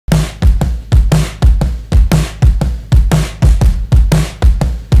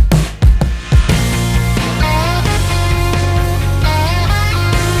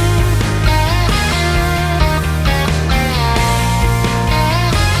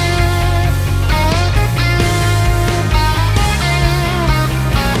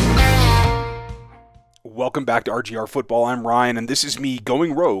Welcome back to RGR Football. I'm Ryan, and this is me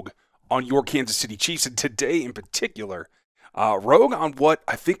going rogue on your Kansas City Chiefs. And today in particular, rogue on what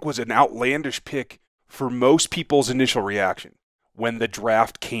I think was an outlandish pick for most people's initial reaction when the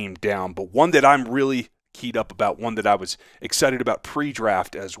draft came down, but one that I'm really keyed up about, one that I was excited about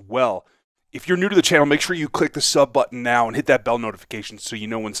pre-draft as well. If you're new to the channel, make sure you click the sub button now and hit that bell notification so you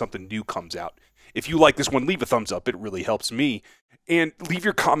know when something new comes out. If you like this one, leave a thumbs up. It really helps me. And leave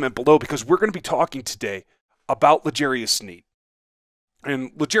your comment below because we're going to be talking today about L'Jarius Sneed.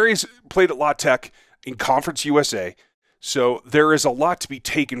 And L'Jarius played at La Tech in Conference USA, so there is a lot to be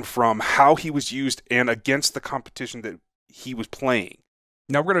taken from how he was used and against the competition that he was playing.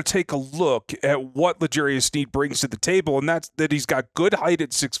 Now we're going to take a look at what L'Jarius Sneed brings to the table, and that's that he's got good height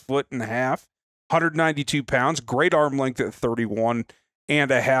at 6'1.5", 192 pounds, great arm length at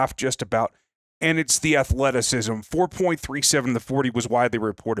 31.5, just about. And it's the athleticism. 4.37 the 40 was widely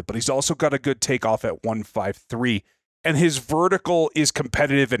reported, but he's also got a good takeoff at 153. And his vertical is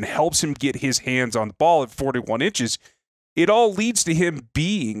competitive and helps him get his hands on the ball at 41 inches. It all leads to him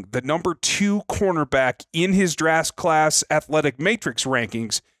being the number 2 cornerback in his draft class athletic matrix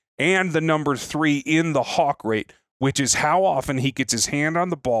rankings and the number 3 in the hawk rate, which is how often he gets his hand on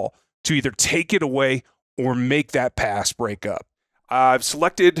the ball to either take it away or make that pass break up. I've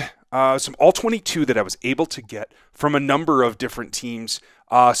selected some all-22 that I was able to get from a number of different teams.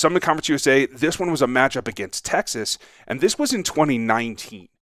 Some in Conference USA. This one was a matchup against Texas, and this was in 2019.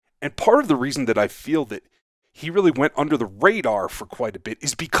 And part of the reason that I feel that he really went under the radar for quite a bit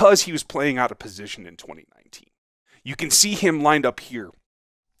is because he was playing out of position in 2019. You can see him lined up here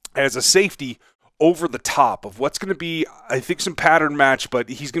as a safety over the top of what's going to be, I think, some pattern match, but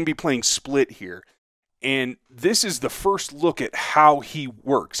he's going to be playing split here. And this is the first look at how he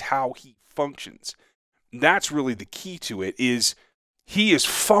works, how he functions. That's really the key to it, is he is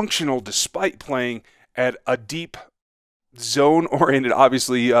functional despite playing at a deep zone-oriented,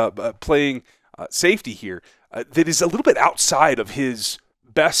 obviously playing safety here, that is a little bit outside of his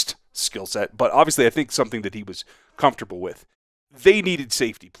best skill set, but obviously I think something that he was comfortable with. They needed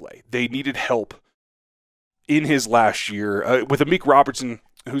safety play. They needed help in his last year with Amik Robertson,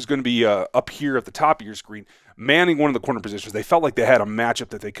 who's going to be up here at the top of your screen, manning one of the corner positions. They felt like they had a matchup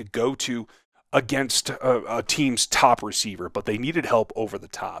that they could go to against a team's top receiver, but they needed help over the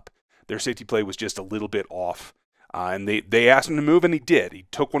top. Their safety play was just a little bit off, and they asked him to move, and he did. He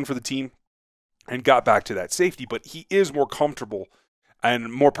took one for the team and got back to that safety, but he is more comfortable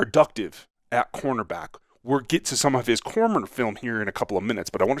and more productive at cornerback. We'll get to some of his corner film here in a couple of minutes,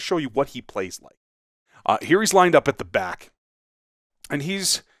 but I want to show you what he plays like. Here he's lined up at the back. And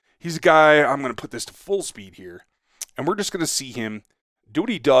he's a guy, I'm going to put this to full speed here, and we're just going to see him do what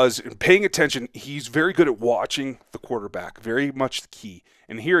he does and paying attention. He's very good at watching the quarterback, very much the key.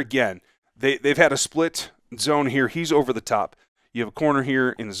 And here again, they've had a split zone here. He's over the top. You have a corner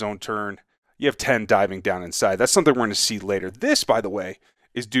here in the zone turn. You have 10 diving down inside. That's something we're going to see later. This, by the way,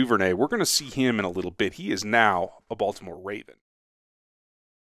 is Duvernay. We're going to see him in a little bit. He is now a Baltimore Raven.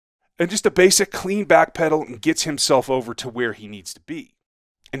 And just a basic clean back pedal and gets himself over to where he needs to be.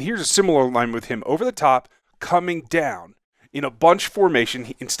 And here's a similar line with him over the top, coming down in a bunch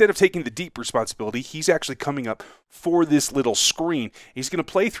formation. Instead of taking the deep responsibility, he's actually coming up for this little screen. He's going to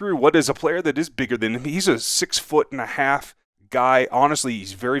play through what is a player that is bigger than him. He's a 6'1.5" guy. Honestly,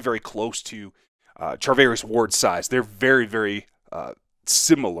 he's very, very close to Charvarius Ward's size. They're very, very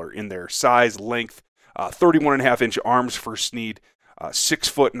similar in their size, length, 31.5-inch arms for Sneed.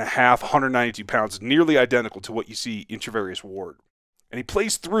 6'1.5", 192 pounds, nearly identical to what you see in Charvarius Ward. And he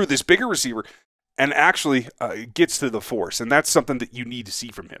plays through this bigger receiver and actually gets to the force, and that's something that you need to see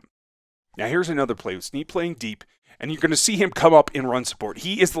from him. Now here's another play with Sneed playing deep, and you're going to see him come up in run support.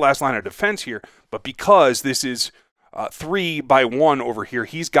 He is the last line of defense here, but because this is 3-by-1 over here,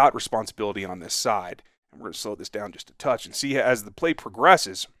 he's got responsibility on this side. And we're going to slow this down just a touch and see as the play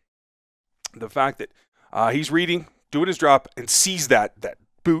progresses, the fact that he's reading, doing his drop, and sees that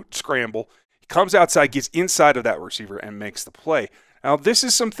boot scramble. He comes outside, gets inside of that receiver, and makes the play. Now, this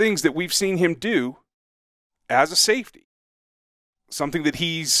is some things that we've seen him do as a safety. Something that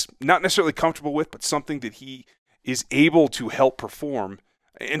he's not necessarily comfortable with, but something that he is able to help perform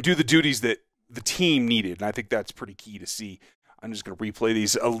and do the duties that the team needed. And I think that's pretty key to see. I'm just going to replay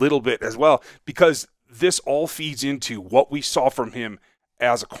these a little bit as well, because this all feeds into what we saw from him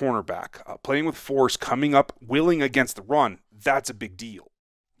as a cornerback, playing with force, coming up, willing against the run. That's a big deal.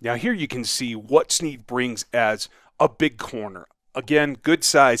 Now here you can see what Sneed brings as a big corner. Again, good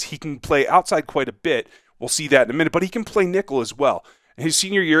size. He can play outside quite a bit. We'll see that in a minute, but he can play nickel as well. His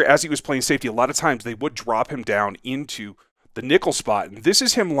senior year, as he was playing safety, a lot of times they would drop him down into the nickel spot. And this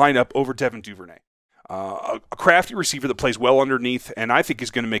is him line up over Devin Duvernay. a crafty receiver that plays well underneath, and I think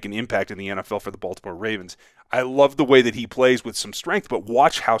is going to make an impact in the NFL for the Baltimore Ravens. I love the way that he plays with some strength, but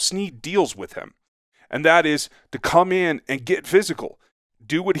watch how Sneed deals with him. And that is to come in and get physical,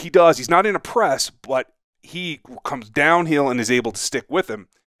 do what he does. He's not in a press, but he comes downhill and is able to stick with him,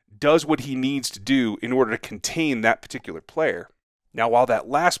 does what he needs to do in order to contain that particular player. Now, while that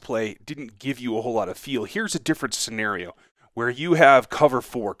last play didn't give you a whole lot of feel, here's a different scenario where you have cover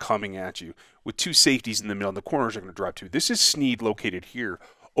 4 coming at you with 2 safeties in the middle, and the corners are going to drop 2. This is Sneed located here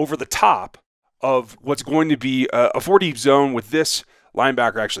over the top of what's going to be a 4-deep zone with this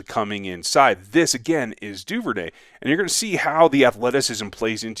linebacker actually coming inside. This, again, is Duvernay, and you're going to see how the athleticism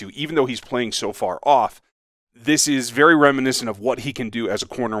plays into, even though he's playing so far off, this is very reminiscent of what he can do as a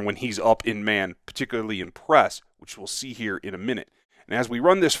corner when he's up in man, particularly in press, which we'll see here in a minute. And as we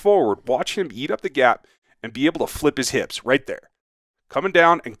run this forward, watch him eat up the gap and be able to flip his hips right there, coming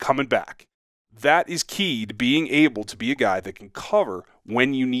down and coming back. That is key to being able to be a guy that can cover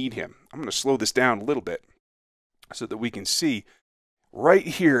when you need him. I'm going to slow this down a little bit so that we can see right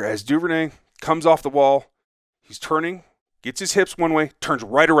here as Duvernay comes off the wall, he's turning, gets his hips one way, turns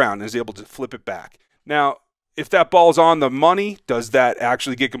right around, and is able to flip it back. Now, if that ball's on the money, does that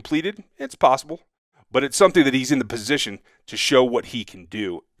actually get completed? It's possible, but it's something that he's in the position to show what he can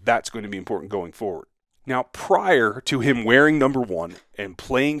do. That's going to be important going forward. Now, prior to him wearing number 1 and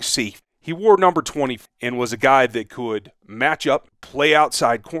playing safe, he wore number 20 and was a guy that could match up, play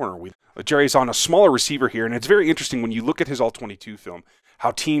outside corner. L'Jarius on a smaller receiver here, and it's very interesting when you look at his All-22 film,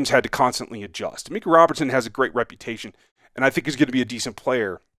 how teams had to constantly adjust. Mika Robertson has a great reputation, and I think he's going to be a decent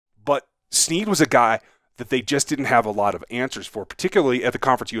player, but Sneed was a guy that they just didn't have a lot of answers for, particularly at the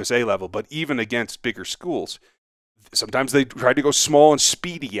Conference USA level, but even against bigger schools. Sometimes they tried to go small and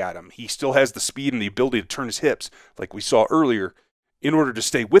speedy at him. He still has the speed and the ability to turn his hips, like we saw earlier, in order to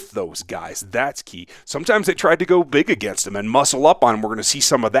stay with those guys. That's key. Sometimes they tried to go big against him and muscle up on him. We're going to see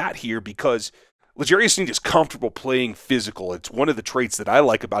some of that here because L'Jarius Sneed is comfortable playing physical. It's one of the traits that I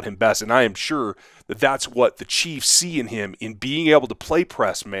like about him best, and I am sure that that's what the Chiefs see in him, in being able to play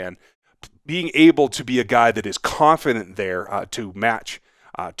press man, being able to be a guy that is confident there to match,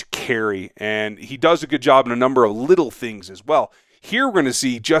 to carry, and he does a good job in a number of little things as well. Here we're going to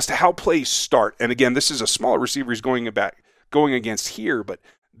see just how plays start, and again, this is a smaller receiver he's going against here, but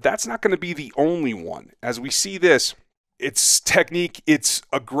that's not going to be the only one. As we see this, it's technique, it's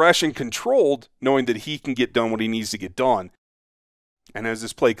aggression controlled, knowing that he can get done what he needs to get done. And as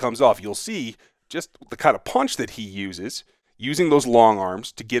this play comes off, you'll see just the kind of punch that he uses, using those long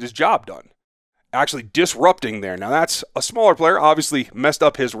arms to get his job done. Actually disrupting there. Now that's a smaller player, obviously messed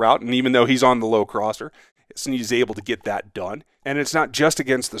up his route, and even though he's on the low crosser, he's able to get that done. And it's not just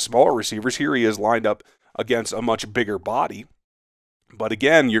against the smaller receivers. Here he is lined up against a much bigger body. But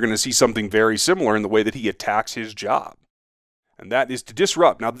again, you're going to see something very similar in the way that he attacks his job. And that is to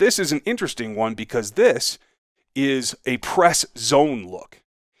disrupt. Now this is an interesting one because this is a press zone look.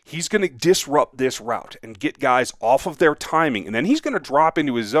 He's going to disrupt this route and get guys off of their timing. And then he's going to drop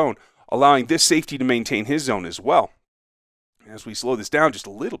into his zone, allowing this safety to maintain his zone as well. As we slow this down just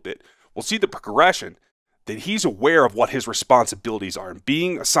a little bit, we'll see the progression that he's aware of what his responsibilities are. And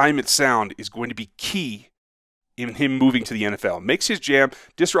being assignment sound is going to be key in him moving to the NFL. Makes his jam,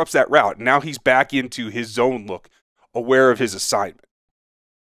 disrupts that route. And now he's back into his zone look, aware of his assignment.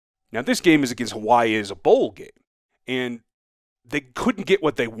 Now this game is against Hawaii. It is a bowl game. And they couldn't get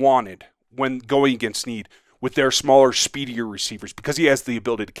what they wanted when going against Sneed with their smaller, speedier receivers because he has the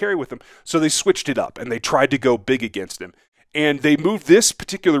ability to carry with them. So they switched it up and they tried to go big against him. And they moved this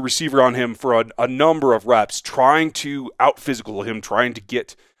particular receiver on him for a number of reps, trying to out-physical him, trying to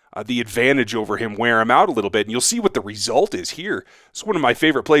get the advantage over him, wear him out a little bit. And you'll see what the result is here. It's one of my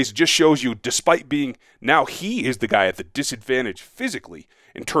favorite plays. It just shows you, despite being, now he is the guy at the disadvantage physically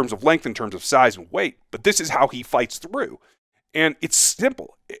in terms of length, in terms of size and weight. But this is how he fights through. And it's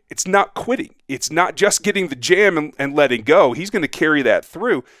simple. It's not quitting. It's not just getting the jam and letting go. He's going to carry that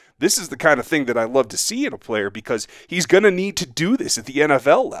through. This is the kind of thing that I love to see in a player because he's going to need to do this at the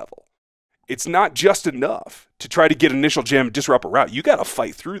NFL level. It's not just enough to try to get initial jam and disrupt a route. You got to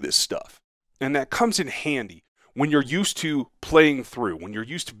fight through this stuff. And that comes in handy when you're used to playing through, when you're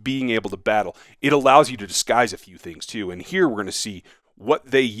used to being able to battle. It allows you to disguise a few things too. And here we're going to see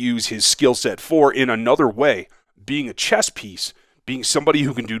what they use his skill set for in another way, being a chess piece, being somebody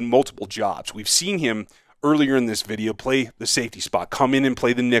who can do multiple jobs. We've seen him earlier in this video play the safety spot, come in and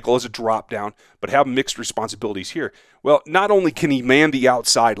play the nickel as a drop down, but have mixed responsibilities here. Well, not only can he man the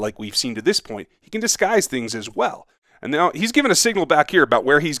outside like we've seen to this point, he can disguise things as well. And now he's given a signal back here about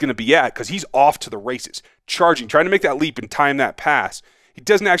where he's going to be at because he's off to the races, charging, trying to make that leap and time that pass. He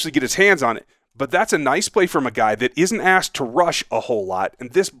doesn't actually get his hands on it, But that's a nice play from a guy that isn't asked to rush a whole lot.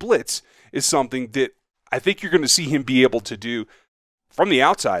 And this blitz is something that I think you're going to see him be able to do from the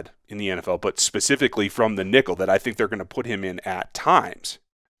outside in the NFL, but specifically from the nickel that I think they're going to put him in at times.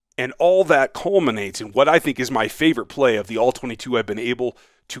 And all that culminates in what I think is my favorite play of the all-22 I've been able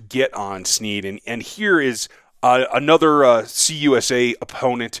to get on Sneed. And here is another CUSA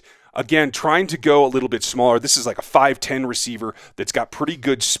opponent, again, trying to go a little bit smaller. This is like a 5'10 receiver that's got pretty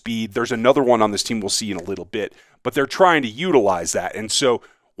good speed. There's another one on this team we'll see in a little bit, but they're trying to utilize that. And so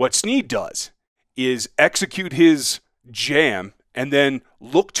what Sneed does is execute his jam and then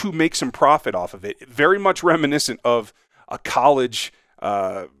look to make some profit off of it. Very much reminiscent of a college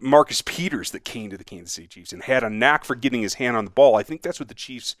Marcus Peters that came to the Kansas City Chiefs and had a knack for getting his hand on the ball. I think that's what the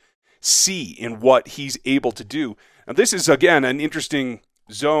Chiefs see in what he's able to do. Now, this is, again, an interesting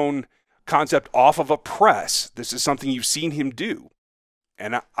zone concept off of a press. This is something you've seen him do.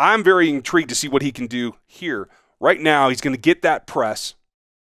 And I'm very intrigued to see what he can do here. Right now, he's going to get that press,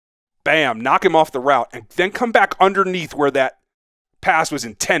 bam, knock him off the route, and then come back underneath where that pass was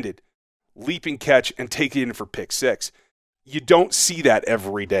intended, leaping catch, and take it in for pick six. You don't see that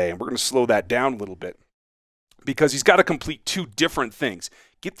every day, and we're going to slow that down a little bit because he's got to complete two different things.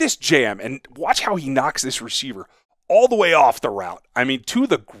 Get this jam, and watch how he knocks this receiver all the way off the route. I mean, to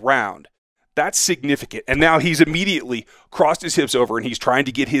the ground. That's significant. And now he's immediately crossed his hips over, and he's trying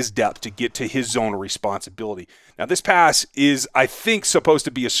to get his depth to get to his zone of responsibility. Now, this pass is, I think, supposed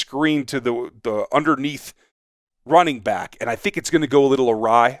to be a screen to the underneath running back, and I think it's going to go a little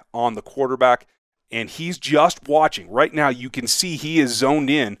awry on the quarterback. And he's just watching. Right now, you can see he is zoned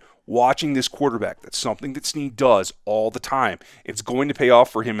in watching this quarterback. That's something that Sneed does all the time. It's going to pay off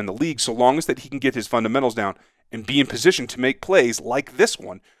for him in the league so long as that he can get his fundamentals down and be in position to make plays like this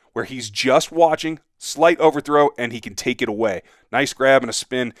one where he's just watching, slight overthrow, and he can take it away. Nice grab and a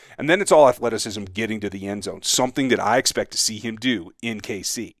spin, and then it's all athleticism getting to the end zone, something that I expect to see him do in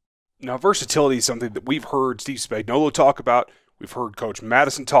KC. Now, versatility is something that we've heard Steve Spagnuolo talk about. We've heard Coach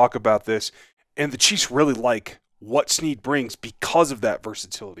Madison talk about this. And the Chiefs really like what Sneed brings because of that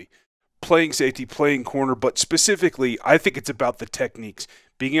versatility. Playing safety, playing corner, but specifically, I think it's about the techniques.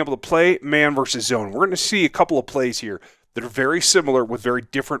 Being able to play man versus zone. We're going to see a couple of plays here that are very similar with very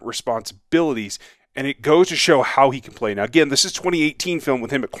different responsibilities, and it goes to show how he can play. Now, again, this is 2018 film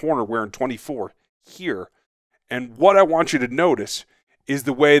with him at corner wearing 24 here. And what I want you to notice is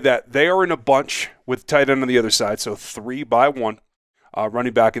the way that they are in a bunch with tight end on the other side, so 3 by 1,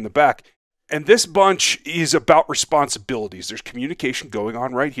 running back in the back. And this bunch is about responsibilities. There's communication going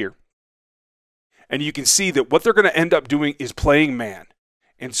on right here. And you can see that what they're going to end up doing is playing man.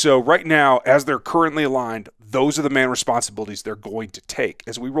 And so right now, as they're currently aligned, those are the man responsibilities they're going to take.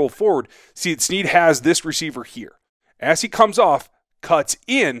 As we roll forward, see that Sneed has this receiver here. As he comes off, cuts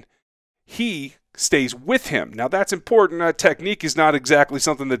in, he stays with him. Now that's important. Technique is not exactly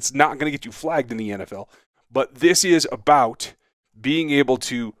something that's not going to get you flagged in the NFL. But this is about being able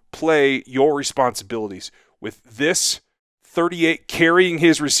to play your responsibilities with this 38 carrying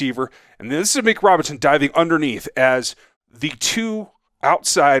his receiver. And this is Mick Robinson diving underneath as the two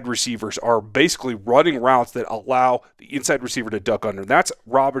outside receivers are basically running routes that allow the inside receiver to duck under. That's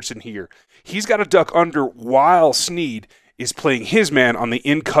Robertson here. He's got to duck under while Sneed is playing his man on the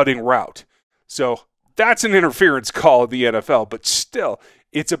in-cutting route. So that's an interference call in the NFL, but still,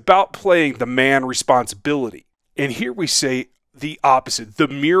 it's about playing the man responsibility. And here we say the opposite, the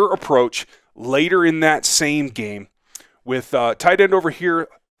mirror approach later in that same game with tight end over here,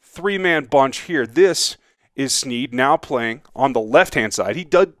 3-man bunch here. This is Sneed now playing on the left-hand side. He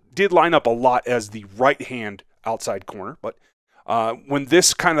did line up a lot as the right-hand outside corner, but when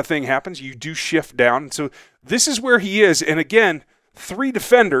this kind of thing happens, you do shift down. So this is where he is. And again, 3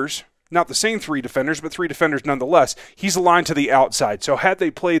 defenders, not the same 3 defenders, but 3 defenders nonetheless. He's aligned to the outside. So had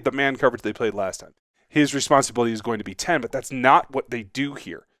they played the man coverage they played last time, his responsibility is going to be 10, but that's not what they do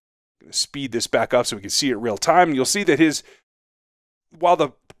here. I'm going to speed this back up so we can see it real time. And you'll see that while the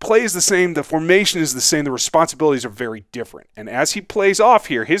play is the same, the formation is the same, the responsibilities are very different. And as he plays off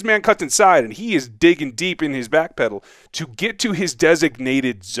here, his man cuts inside, and he is digging deep in his back pedal to get to his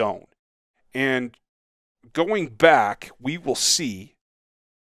designated zone. And going back, we will see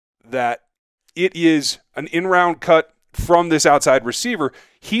that it is an in-round cut from this outside receiver.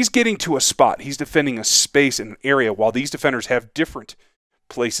 He's getting to a spot. He's defending a space in an area while these defenders have different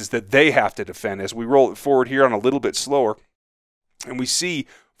places that they have to defend. As we roll it forward here on a little bit slower, and we see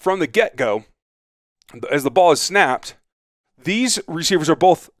from the get-go, as the ball is snapped, these receivers are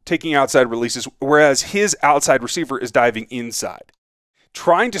both taking outside releases, whereas his outside receiver is diving inside,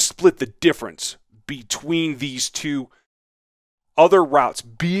 trying to split the difference between these two other routes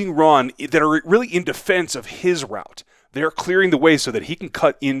being run that are really in defense of his route. They're clearing the way so that he can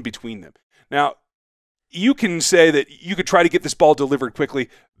cut in between them. Now, you can say that you could try to get this ball delivered quickly,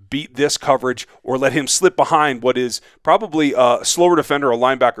 beat this coverage, or let him slip behind what is probably a slower defender, a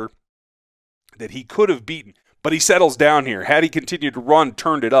linebacker, that he could have beaten. But he settles down here. Had he continued to run,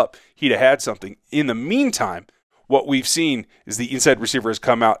 turned it up, he'd have had something. In the meantime, what we've seen is the inside receiver has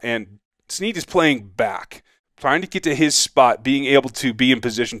come out, and Sneed is playing back, trying to get to his spot, being able to be in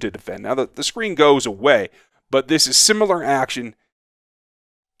position to defend. Now, the screen goes away, but this is similar action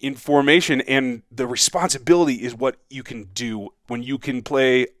in formation, and the responsibility is what you can do when you can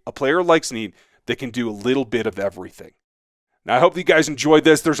play a player like Sneed that can do a little bit of everything. Now, I hope you guys enjoyed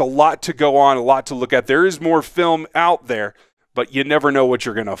this. There's a lot to go on, a lot to look at. There is more film out there, but you never know what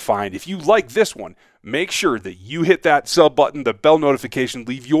you're going to find. If you like this one, make sure that you hit that sub button, the bell notification,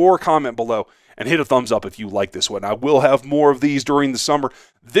 leave your comment below, and hit a thumbs up if you like this one. I will have more of these during the summer.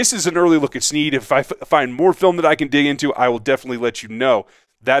 This is an early look at Sneed. If I find more film that I can dig into, I will definitely let you know.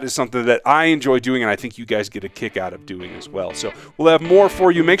 That is something that I enjoy doing, and I think you guys get a kick out of doing as well. So we'll have more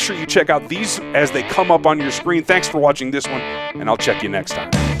for you. Make sure you check out these as they come up on your screen. Thanks for watching this one, and I'll check you next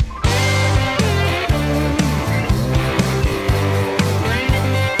time.